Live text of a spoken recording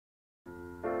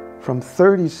From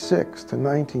 36 to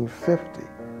 1950,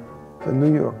 the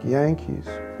New York Yankees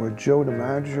were Joe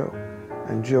DiMaggio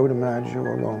and Joe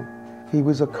DiMaggio alone. He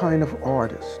was a kind of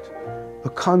artist, a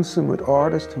consummate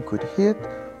artist who could hit,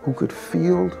 who could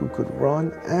field, who could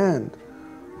run, and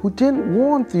who didn't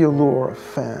want the allure of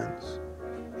fans.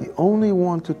 He only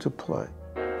wanted to play.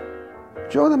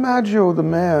 Joe DiMaggio, the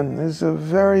man, is a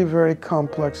very, very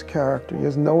complex character. He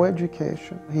has no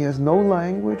education. He has no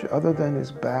language other than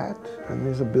his bat and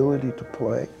his ability to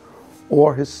play,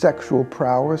 or his sexual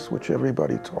prowess, which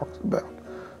everybody talks about.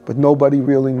 But nobody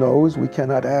really knows. We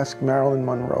cannot ask Marilyn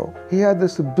Monroe. He had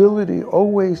this ability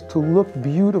always to look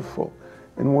beautiful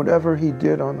in whatever he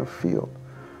did on the field.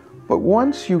 But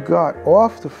once you got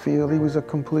off the field, he was a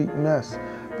complete mess,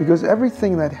 because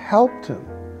everything that helped him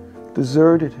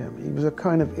deserted him. He was a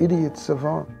kind of idiot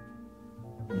savant.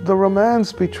 The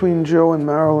romance between Joe and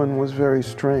Marilyn was very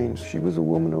strange. She was a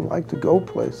woman who liked to go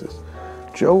places.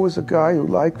 Joe was a guy who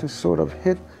liked to sort of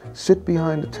sit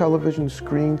behind a television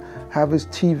screen, have his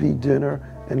TV dinner,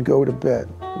 and go to bed.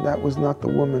 That was not the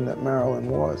woman that Marilyn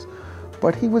was.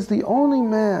 But he was the only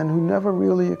man who never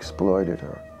really exploited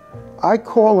her. I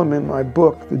call him in my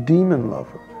book the demon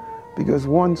lover, because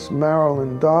once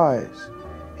Marilyn dies,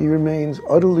 he remains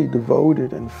utterly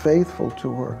devoted and faithful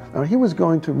to her. Now, he was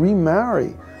going to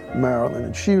remarry Marilyn,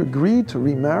 and she agreed to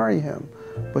remarry him,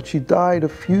 but she died a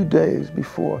few days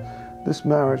before this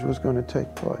marriage was going to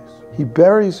take place. He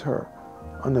buries her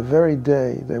on the very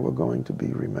day they were going to be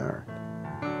remarried.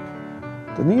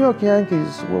 The New York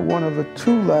Yankees were one of the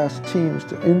two last teams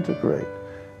to integrate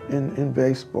in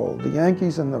baseball, the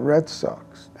Yankees and the Red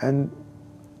Sox. And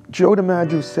Joe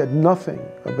DiMaggio said nothing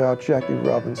about Jackie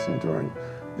Robinson during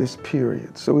this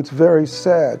period. So it's very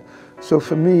sad. So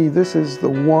for me, this is the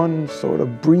one sort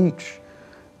of breach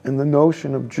in the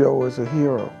notion of Joe as a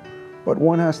hero. But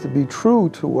one has to be true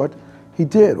to what he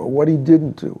did or what he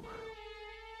didn't do.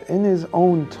 In his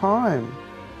own time,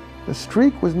 the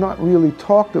streak was not really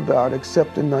talked about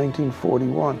except in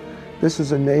 1941. This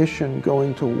is a nation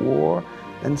going to war,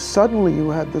 and suddenly you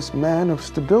had this man of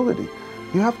stability.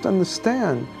 You have to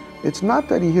understand, it's not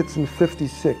that he hits in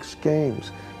 56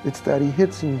 games. It's that he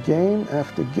hits in game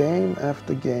after game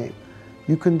after game.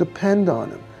 You can depend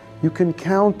on him. You can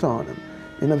count on him.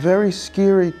 In a very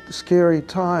scary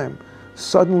time,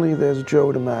 suddenly there's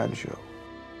Joe DiMaggio.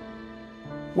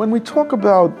 When we talk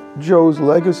about Joe's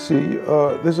legacy,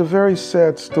 there's a very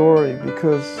sad story,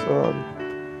 because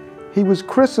he was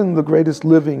christened the greatest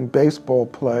living baseball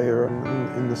player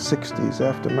in the 60s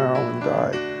after Marilyn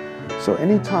died. So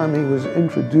anytime he was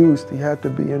introduced, he had to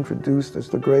be introduced as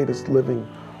the greatest living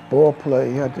ball player.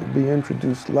 He had to be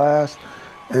introduced last,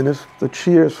 and if the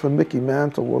cheers for Mickey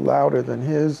Mantle were louder than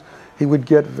his, he would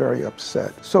get very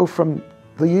upset. So from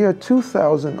the year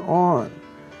 2000 on,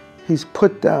 he's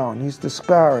put down, he's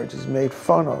disparaged, he's made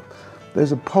fun of.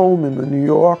 There's a poem in the New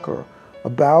Yorker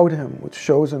about him which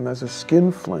shows him as a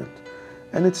skinflint.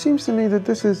 And it seems to me that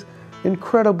this is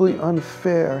incredibly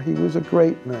unfair. He was a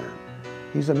great man.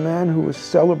 He's a man who was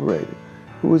celebrated,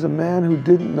 who was a man who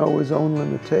didn't know his own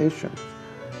limitations.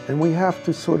 And we have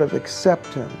to sort of accept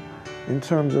him in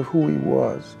terms of who he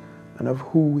was and of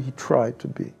who he tried to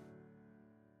be.